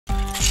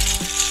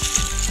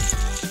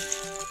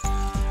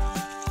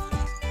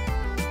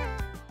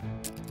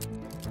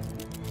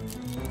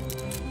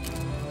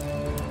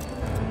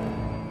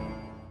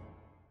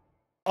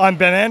I'm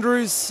Ben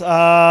Andrews.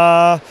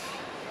 I'm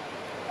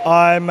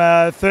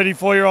a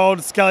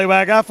 34-year-old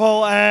scallywag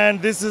AFOL,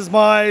 and this is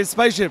my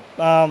spaceship.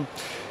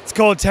 It's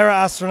called Terra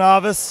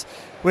Astronavis,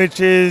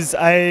 which is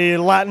a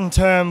Latin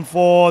term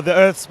for the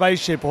Earth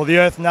spaceship or the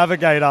Earth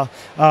Navigator.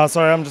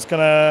 Sorry, I'm just going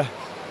to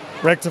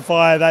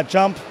rectify that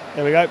jump.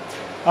 There we go.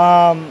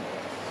 Hang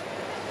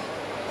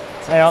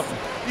on.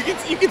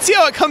 You can see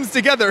how it comes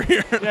together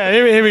here. Yeah,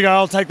 here we go.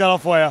 I'll take that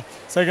off for you,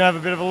 so you can have a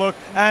bit of a look,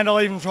 and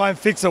I'll even try and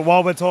fix it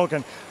while we're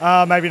talking.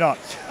 Maybe not.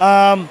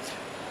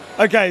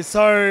 Okay,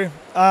 so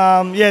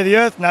yeah, the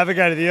Earth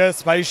Navigator, the Earth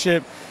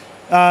spaceship.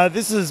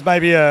 This is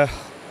maybe a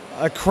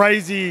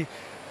crazy,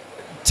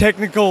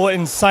 technical,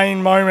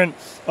 insane moment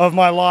of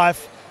my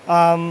life.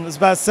 It was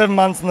about 7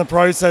 months in the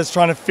process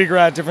trying to figure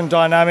out different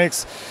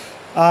dynamics.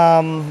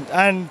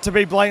 And to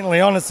be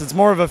blatantly honest, it's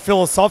more of a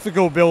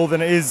philosophical build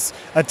than it is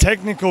a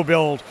technical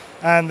build.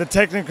 And the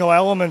technical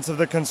elements of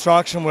the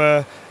construction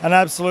were an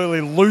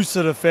absolutely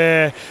lucid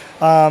affair.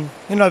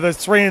 You know, those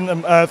three in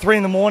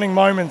the morning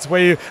moments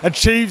where you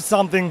achieve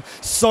something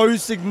so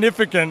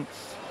significant,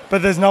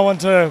 but there's no one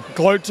to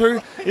gloat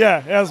to.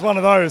 Yeah, it was one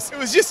of those. It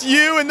was just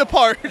you and the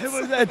parts.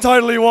 It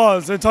totally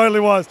was. It totally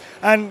was.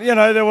 And, you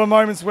know, there were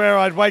moments where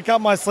I'd wake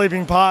up my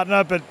sleeping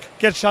partner, but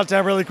get shut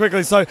down really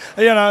quickly. So,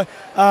 you know,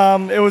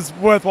 it was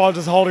worthwhile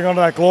just holding on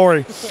to that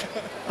glory.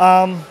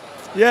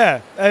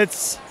 Yeah,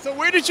 it's... So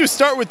where did you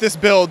start with this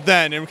build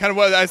then, and kind of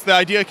what, as the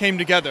idea came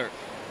together?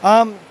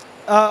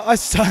 I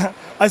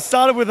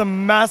started with a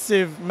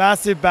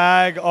massive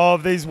bag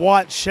of these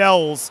white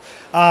shells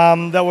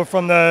that were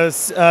from the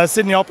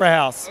Sydney Opera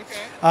House.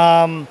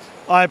 Okay.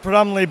 I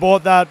predominantly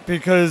bought that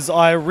because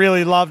I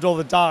really loved all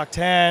the dark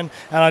tan,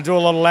 and I do a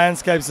lot of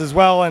landscapes as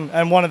well,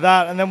 and wanted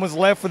that, and then was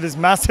left with this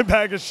massive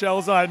bag of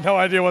shells I had no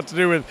idea what to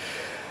do with.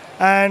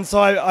 And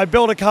so I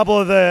built a couple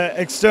of the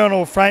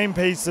external frame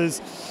pieces,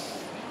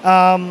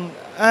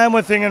 and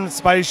we're thinking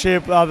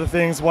spaceship, other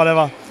things,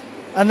 whatever.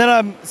 And then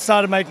I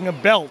started making a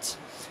belt.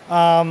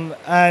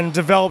 And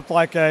developed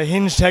like a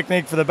hinge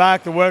technique for the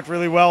back that worked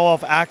really well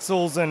off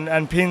axles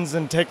and pins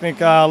and Technic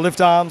lift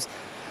arms.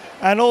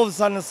 And all of a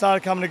sudden it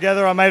started coming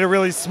together. I made a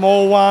really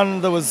small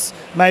one that was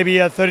maybe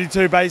a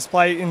 32 base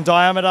plate in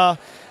diameter,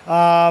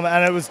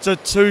 and it was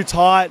just too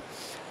tight.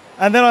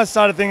 And then I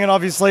started thinking,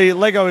 obviously,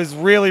 Lego is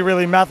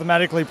really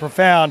mathematically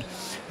profound.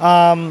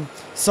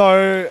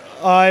 So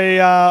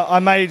I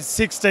made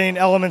 16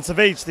 elements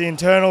of each, the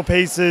internal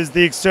pieces,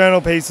 the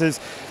external pieces.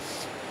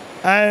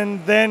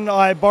 And then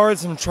I borrowed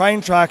some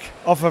train track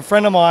off a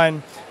friend of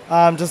mine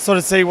to sort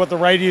of see what the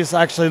radius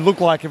actually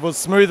looked like, if it was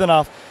smooth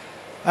enough.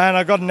 And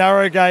I got a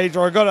narrow gauge,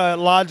 or I got a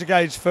larger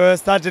gauge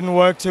first. That didn't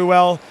work too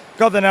well.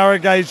 Got the narrow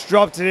gauge,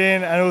 dropped it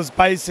in, and it was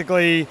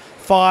basically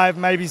 5,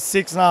 maybe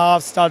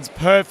 6.5 studs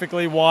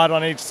perfectly wide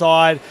on each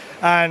side.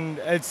 And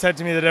it said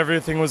to me that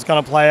everything was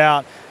going to play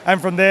out.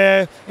 And from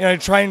there, you know,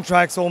 train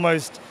tracks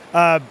almost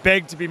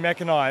begged to be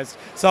mechanized.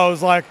 So I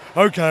was like,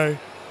 okay,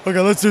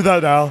 let's do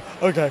that now.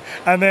 Okay.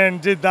 And then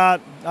did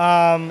that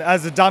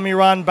as a dummy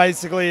run,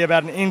 basically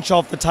about an inch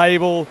off the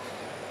table.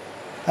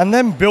 And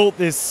then built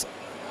this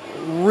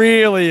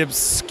really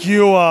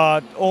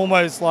obscure,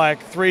 almost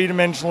like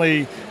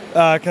three-dimensionally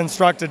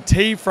constructed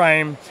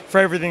T-frame for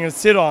everything to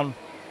sit on.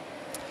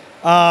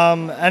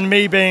 And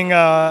me being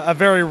a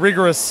very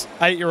rigorous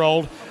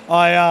 8-year-old,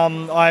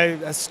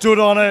 I stood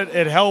on it,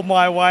 it held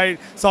my weight,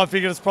 so I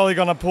figured it's probably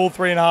going to pull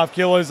 3.5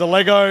 kilos of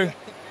Lego,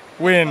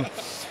 win.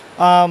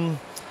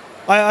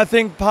 I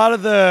think part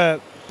of the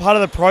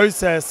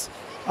process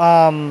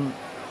for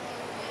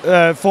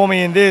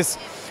me in this,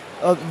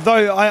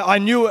 though I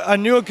knew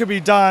it could be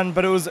done,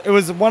 but it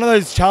was one of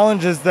those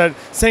challenges that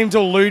seemed to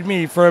elude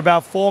me for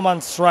about 4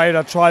 months straight.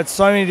 I tried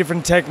so many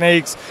different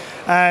techniques,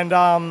 and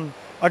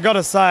I got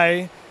to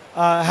say,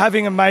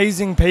 having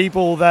amazing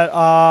people that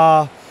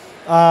are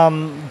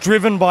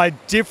driven by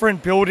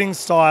different building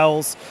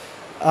styles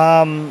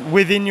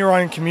within your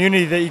own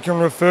community that you can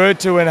refer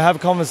to and have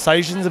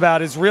conversations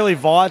about is really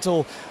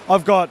vital.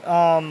 I've got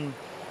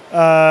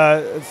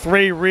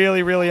 3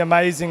 really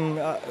amazing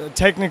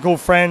technical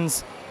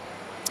friends,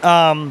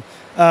 Dylan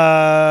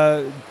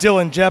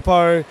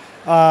Jeppo,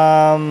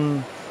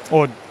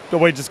 or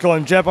we just call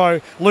him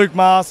Jeppo, Luke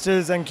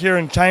Masters and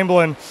Kieran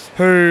Chamberlain,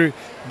 who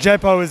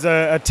Jeppo is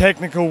a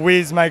technical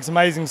whiz, makes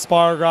amazing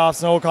spirographs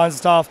and all kinds of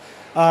stuff.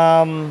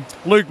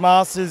 Luke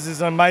Masters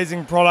is an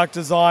amazing product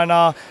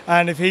designer,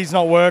 and if he's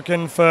not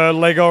working for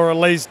Lego, or at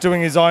least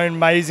doing his own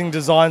amazing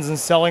designs and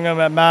selling them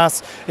at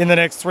mass in the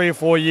next 3 or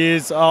 4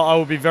 years, I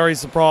would be very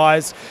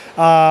surprised.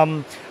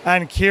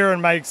 And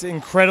Kieran makes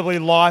incredibly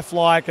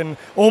lifelike and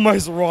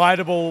almost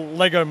rideable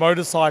Lego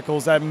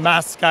motorcycles at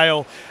mass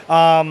scale.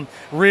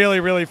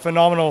 Really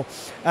phenomenal.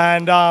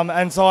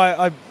 And so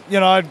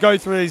I'd go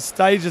through these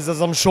stages,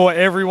 as I'm sure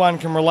everyone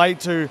can relate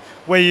to,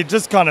 where you're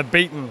just kind of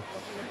beaten.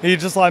 You're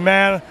just like,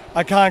 man,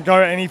 I can't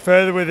go any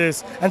further with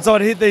this. And so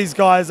I'd hit these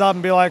guys up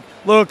and be like,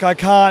 look, I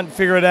can't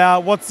figure it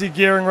out. What's the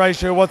gearing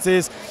ratio? What's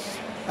this?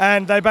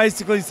 And they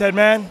basically said,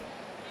 man,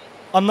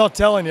 I'm not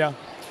telling you.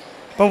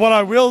 But what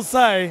I will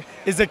say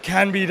is it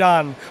can be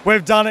done.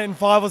 We've done it in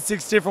 5 or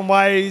 6 different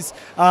ways,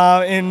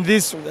 in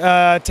this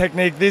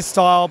technique, this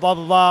style, blah,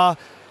 blah, blah.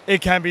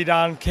 It can be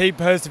done. Keep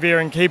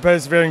persevering,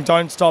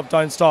 don't stop,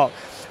 don't stop.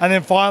 And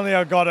then finally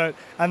I got it,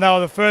 and they were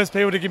the first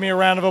people to give me a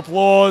round of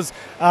applause,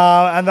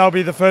 and they'll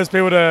be the first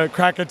people to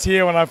crack a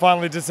tear when I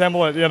finally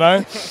disassemble it, you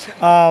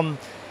know?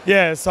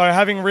 Yeah, so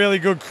having really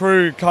good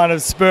crew kind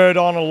of spurred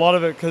on a lot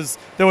of it, because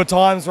there were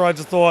times where I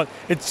just thought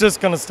it's just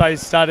going to stay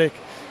static.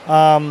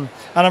 And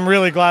I'm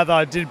really glad that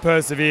I did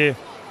persevere.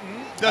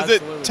 Does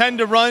it tend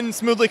to run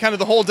smoothly kind of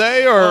the whole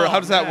day, or how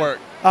does that work?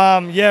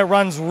 Yeah, it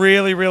runs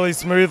really, really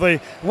smoothly.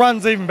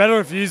 Runs even better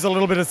if you use a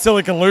little bit of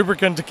silicone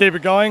lubricant to keep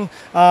it going.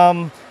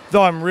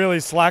 Though I'm really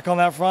slack on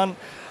that front.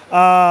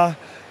 Yeah,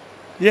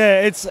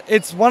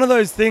 it's one of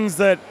those things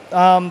that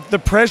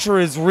the pressure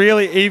is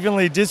really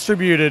evenly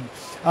distributed,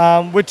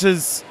 which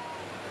is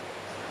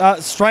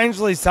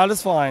strangely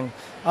satisfying.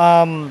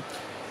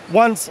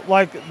 Once,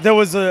 like, there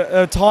was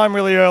a time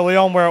really early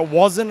on where it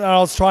wasn't, and I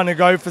was trying to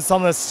go for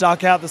something that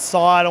stuck out the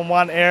side on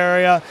one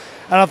area,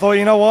 and I thought,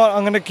 you know what,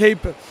 I'm going to keep,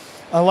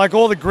 like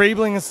all the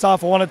greebling and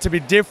stuff, I want it to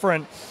be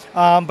different.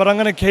 But I'm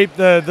going to keep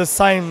the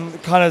same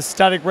kind of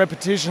static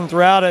repetition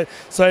throughout it,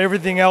 so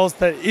everything else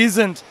that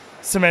isn't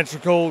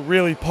symmetrical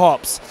really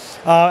pops.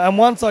 And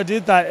once I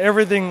did that,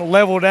 everything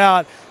leveled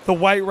out. The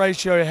weight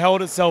ratio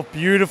held itself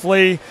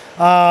beautifully.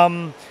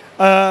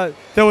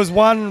 There was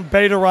one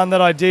beta run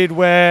that I did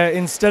where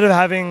instead of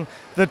having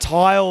the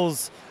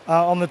tiles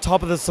on the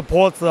top of the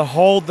supports that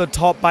hold the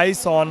top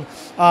base on,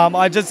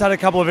 I just had a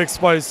couple of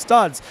exposed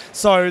studs.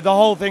 So the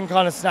whole thing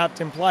kind of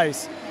snapped in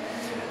place.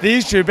 The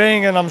issue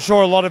being, and I'm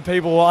sure a lot of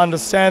people will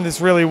understand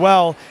this really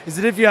well, is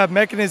that if you have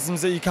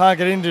mechanisms that you can't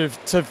get into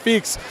to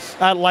fix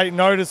at late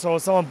notice, or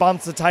someone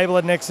bumps the table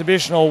at an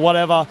exhibition or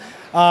whatever,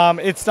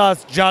 it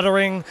starts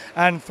juddering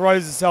and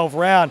throws itself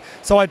around.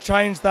 So I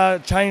changed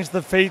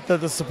the feet that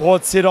the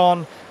supports sit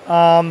on,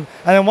 and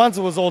then once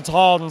it was all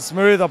tiled and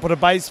smooth, I put a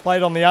base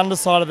plate on the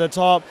underside of the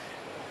top.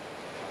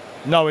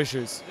 No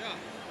issues.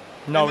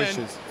 Yeah. No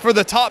issues. For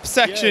the top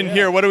section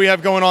here, what do we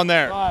have going on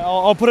there? Right,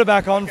 I'll put it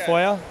back on for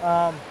you.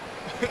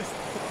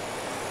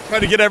 Try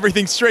to get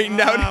everything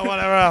straightened out.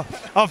 Whatever.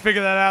 I'll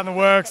figure that out in the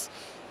works.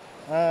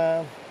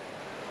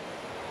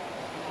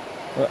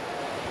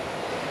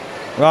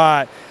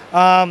 Right.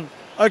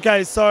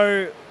 Okay,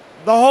 so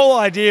the whole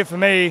idea for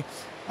me,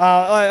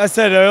 like I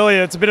said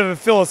earlier, it's a bit of a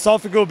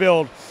philosophical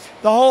build.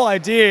 The whole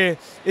idea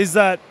is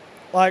that,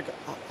 like,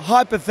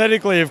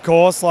 hypothetically, of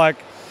course, like,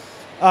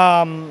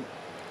 in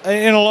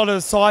a lot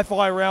of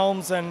sci-fi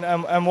realms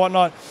and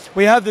whatnot,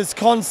 we have this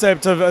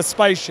concept of a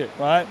spaceship,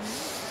 right?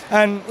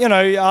 And, you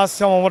know, you ask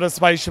someone what a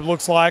spaceship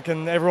looks like,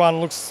 and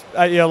everyone looks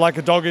at you like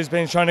a dog who's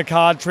been shown a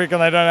card trick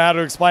and they don't know how to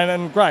explain it,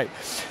 and great.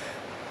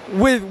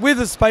 With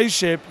a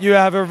spaceship, you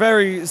have a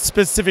very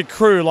specific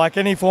crew, like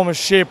any form of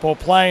ship or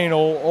plane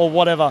or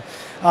whatever.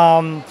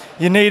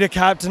 You need a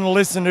captain to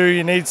listen to,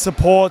 you need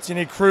supports, you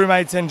need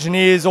crewmates,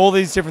 engineers, all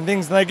these different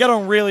things, and they get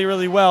on really,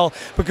 really well,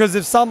 because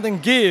if something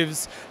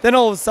gives, then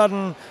all of a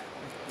sudden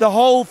the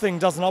whole thing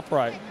doesn't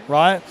operate,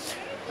 right?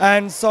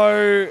 And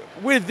so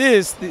with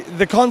this,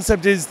 the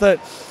concept is that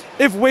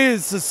if we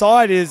as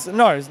society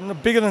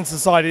bigger than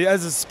society,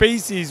 as a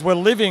species, we're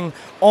living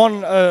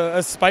on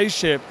a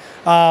spaceship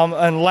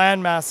and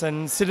landmass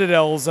and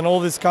citadels and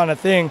all this kind of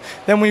thing,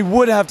 then we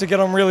would have to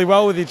get on really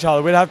well with each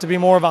other. We'd have to be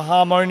more of a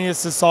harmonious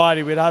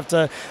society. We'd have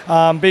to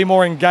be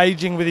more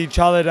engaging with each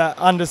other to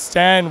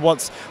understand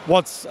what's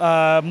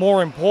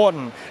more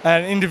important,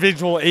 an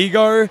individual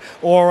ego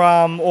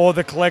or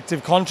the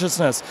collective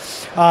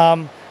consciousness.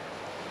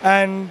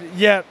 And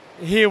yet,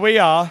 here we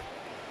are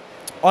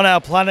on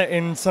our planet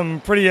in some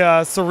pretty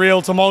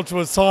surreal,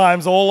 tumultuous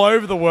times all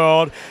over the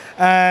world,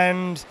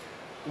 and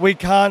we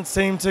can't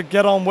seem to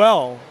get on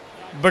well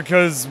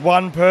because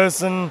one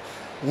person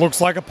looks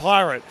like a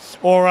pirate,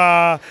 or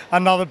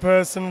another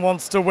person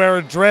wants to wear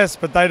a dress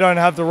but they don't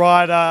have the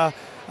right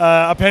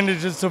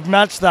appendages to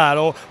match that,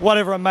 or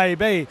whatever it may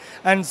be.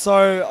 And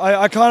so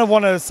I kind of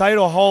want to say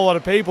to a whole lot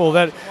of people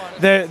that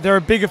there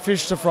are bigger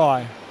fish to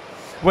fry.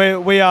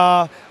 We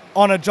are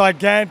on a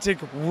gigantic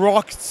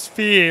rock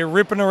sphere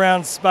ripping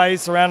around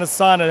space, around the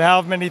sun at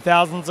however many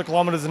thousands of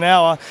kilometers an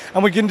hour,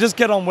 and we can just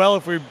get on well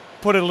if we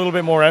put a little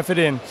bit more effort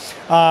in.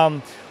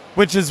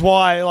 Which is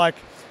why, like,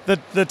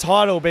 the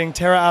title being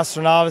Terra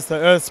Astronavis, the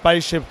Earth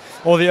Spaceship,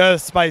 or the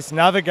Earth Space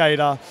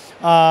Navigator,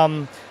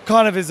 kind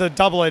of is a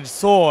double-edged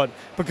sword,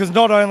 because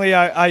not only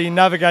are you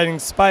navigating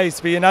space,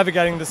 but you're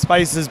navigating the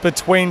spaces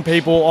between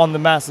people on the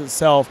mass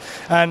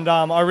itself. And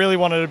I really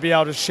wanted to be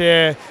able to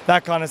share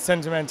that kind of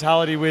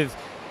sentimentality with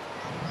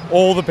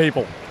all the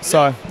people.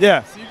 So,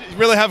 yeah. So you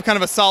really have kind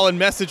of a solid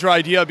message or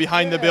idea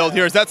behind the build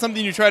here. Is that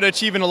something you try to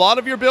achieve in a lot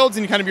of your builds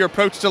and kind of your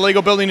approach to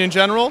Lego building in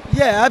general?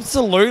 Yeah,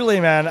 absolutely,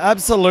 man.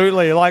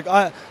 Absolutely. Like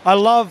I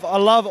love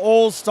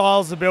all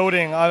styles of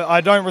building.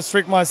 I don't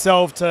restrict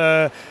myself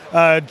to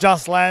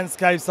just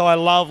landscapes. So I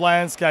love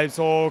landscapes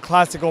or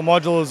classical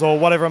modulars or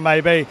whatever it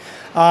may be.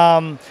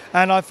 And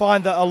I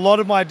find that a lot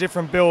of my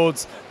different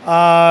builds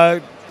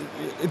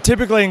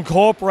typically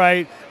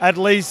incorporate at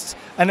least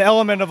an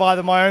element of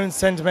either my own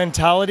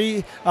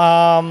sentimentality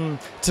to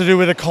do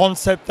with a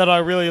concept that I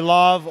really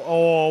love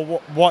or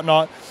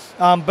whatnot,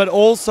 but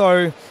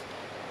also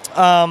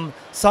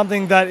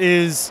something that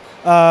is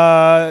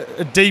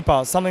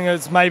deeper, something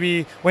that's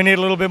maybe we need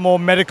a little bit more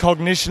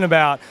metacognition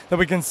about, that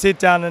we can sit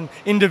down and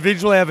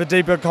individually have a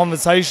deeper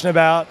conversation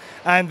about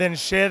and then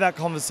share that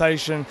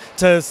conversation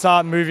to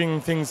start moving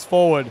things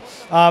forward.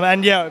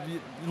 And yeah,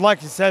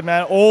 like you said,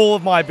 man, all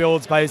of my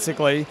builds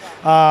basically,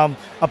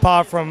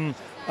 apart from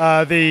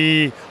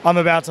the I'm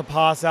about to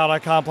pass out, I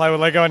can't play with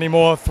Lego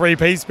anymore,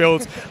 3-piece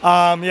builds.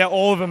 Yeah,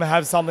 all of them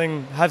have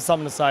something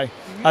to say.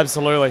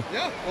 Absolutely.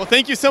 Yeah. Well,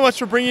 thank you so much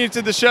for bringing it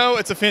to the show.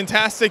 It's a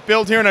fantastic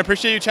build here, and I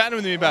appreciate you chatting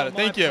with me about it.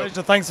 Thank you.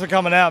 Pleasure. Thanks for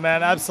coming out,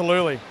 man.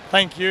 Absolutely.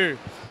 Thank you.